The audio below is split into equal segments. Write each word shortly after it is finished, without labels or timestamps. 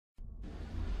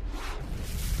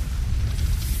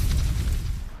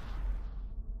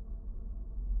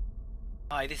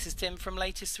Hi, this is Tim from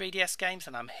Latest 3DS Games,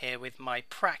 and I'm here with my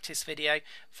practice video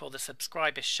for the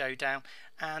subscriber showdown,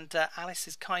 and Alice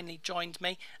has kindly joined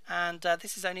me, and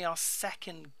this is only our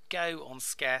second go on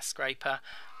Scarescraper.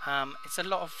 It's a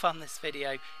lot of fun, this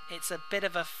video. It's a bit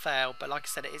of a fail, but like I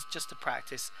said, it is just a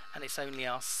practice and it's only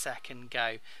our second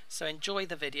go, so enjoy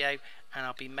the video and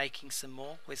I'll be making some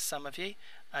more with some of you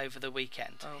over the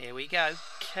weekend. Here we go.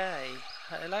 Okay,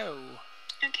 hello.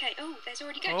 Okay, oh, there's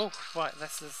already ghosts. Oh, right,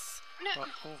 this is... No,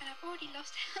 right, oh. and I've already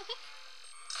lost health.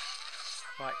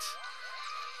 Right.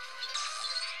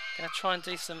 Gonna try and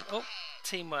do some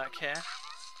teamwork here,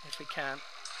 if we can.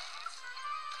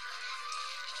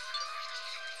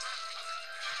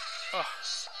 Oh,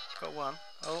 got one.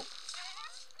 Oh.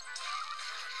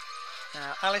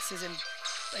 Now Alice is in.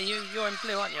 You're in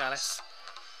blue, aren't you, Alice?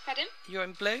 Pardon? You're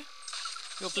in blue.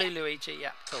 You're blue, Yeah. Luigi.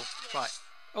 Yeah, cool. Yes. Right.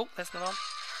 Oh, there's another one.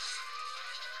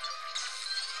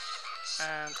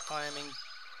 And I am in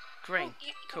green. Oh,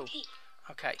 yeah, Cool. key.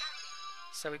 Okay.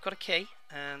 So we've got a key,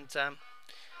 and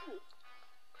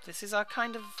this is our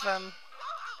kind of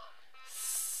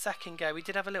second go. We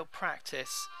did have a little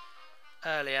practice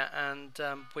earlier, and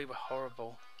we were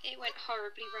horrible. It went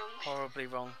horribly wrong. Horribly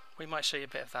wrong. We might show you a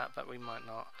bit of that, but we might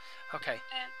not. Okay.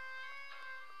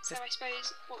 So I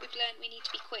suppose what we've learned, we need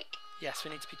to be quick. Yes, we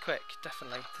need to be quick.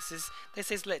 Definitely. This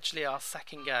is literally our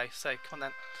second go. So come on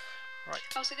then. Right.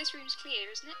 Oh, so this room's clear,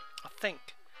 isn't it? I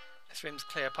think this room's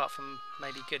clear, apart from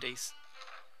maybe goodies.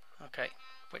 Okay.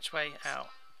 Which way out?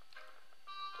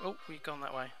 Oh, we've gone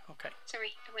that way. Okay.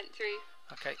 Sorry, I went through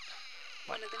Okay.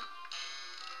 one of them.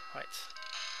 Right.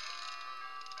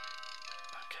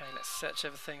 Okay, let's search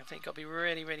everything. I think you've got to be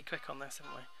really, really quick on this,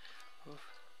 haven't we?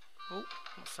 Oh,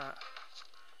 what's that?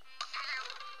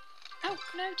 Oh,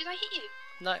 no, did I hit you?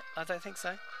 No, I don't think so.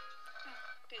 Oh,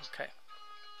 good. Okay.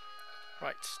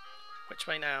 Right. Which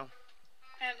way now?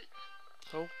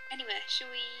 Oh. Anywhere, shall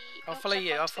we... I'll follow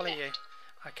you, I'll follow you.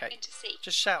 Okay. Into C.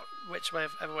 Just shout whichever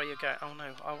way you're going. Oh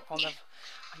no, I'll never...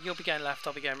 You'll be going left,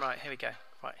 I'll be going right. Here we go.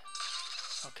 Right.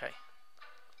 Okay.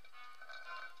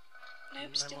 Nope,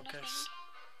 no still more nothing. ghosts.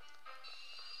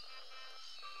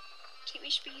 Do you think we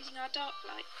should be using our dark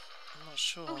light? I'm not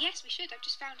sure. Oh yes, we should. I've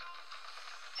just found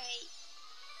a...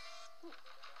 Ooh.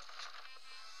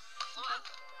 Okay.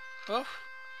 Oh.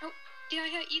 Oh, did I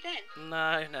hurt you then?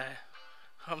 No.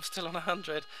 I'm still on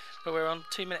 100, but we're on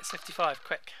 2 minutes 55.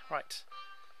 Quick. Right.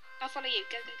 I'll follow you.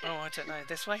 Go. Oh, I don't know.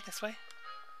 This way?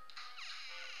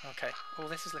 Okay. Oh,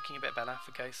 this is looking a bit better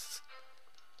for ghosts.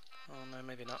 Oh no,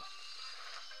 maybe not.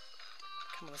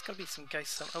 Come on, there's got to be some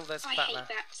ghosts. Oh, there's a bat there.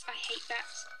 I hate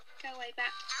bats. Go away,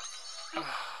 bat.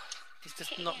 Oh. He's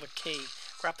just knocked the key.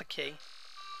 Grab the key.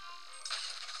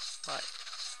 Right.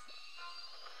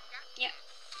 Yep.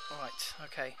 Right,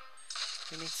 okay.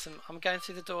 We need some... I'm going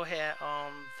through the door here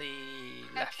on the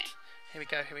left. Okay.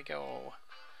 Here we go.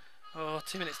 Oh,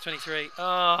 2 minutes 23.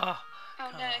 Oh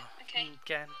no, okay.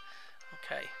 Again.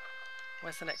 Okay.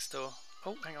 Where's the next door?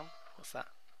 Oh, hang on. What's that?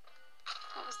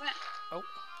 What was that? Oh.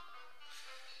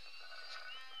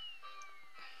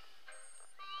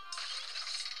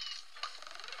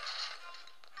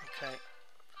 Okay.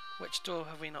 Which door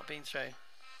have we not been through?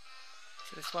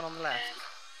 So this one on the left?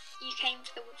 You came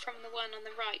from the one on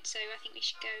the right, so I think we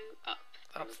should go up.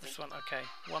 Up to this one, okay.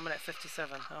 1 minute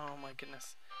 57. Oh my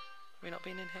goodness. Have we not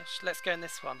been in here? Let's go in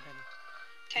this one.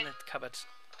 In the cupboard.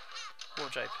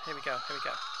 Wardrobe. Here we go.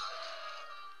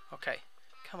 Okay.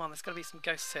 Come on, there's got to be some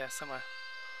ghosts here somewhere.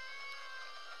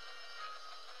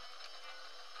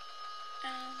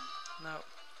 No.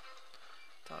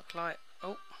 Dark light.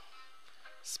 Oh.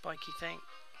 Spiky thing.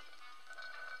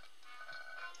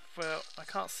 Well, I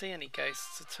can't see any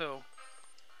ghosts at all.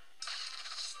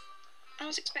 I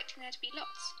was expecting there to be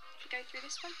lots. Should we go through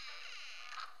this one?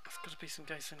 There's got to be some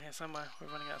ghosts in here somewhere.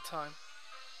 We're running out of time.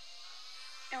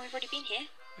 Oh, we've already been here.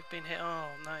 We've been here.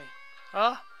 Oh, no.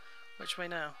 Ah! Which way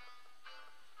now?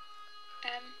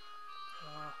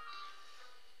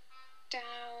 Down...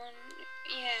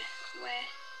 Yeah, where...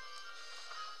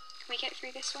 Can we get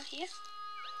through this one here?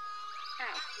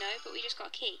 Ow, no, but we just got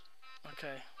a key.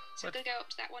 Okay. So we'll go up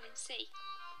to that one in C.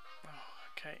 Oh,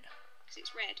 okay. Because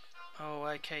it's red. Oh,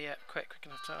 okay, yeah. Quick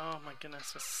enough to... Oh, my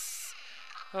goodness.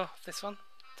 Oh, this one?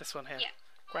 This one here. Yeah.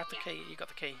 Grab the key. You got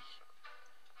the key.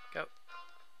 Go.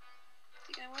 Is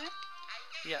it going to work?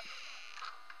 Yeah.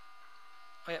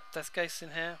 Oh, yep, there's ghosts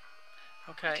in here.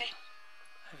 Okay.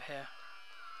 Over here.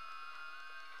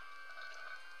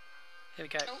 Here we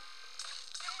go. Oh.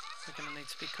 We're going to need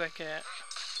to be quick here.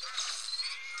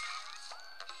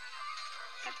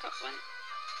 I've got one.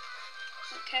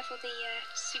 Oh, careful the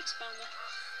suits of armour.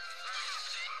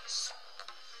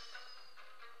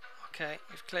 Okay,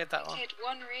 we've cleared that one. Cleared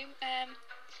one room.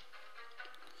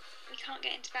 We can't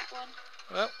get into that one.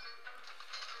 Well,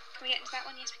 Can we get into that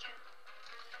one? Yes, we can.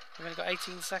 we've only got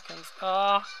 18 seconds.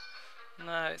 Oh,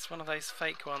 no, it's one of those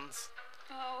fake ones.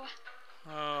 Oh.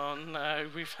 Oh no,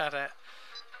 we've had it.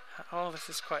 Oh, this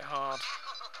is quite hard.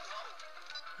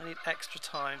 I need extra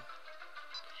time.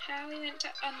 How are we meant to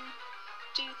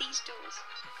undo these doors?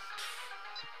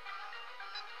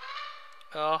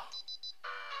 Oh,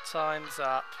 time's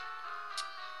up.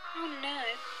 Oh no.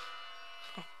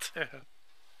 Oh dear.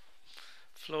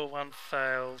 Floor 1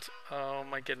 failed. Oh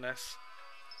my goodness.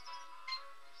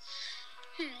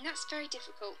 That's very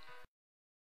difficult.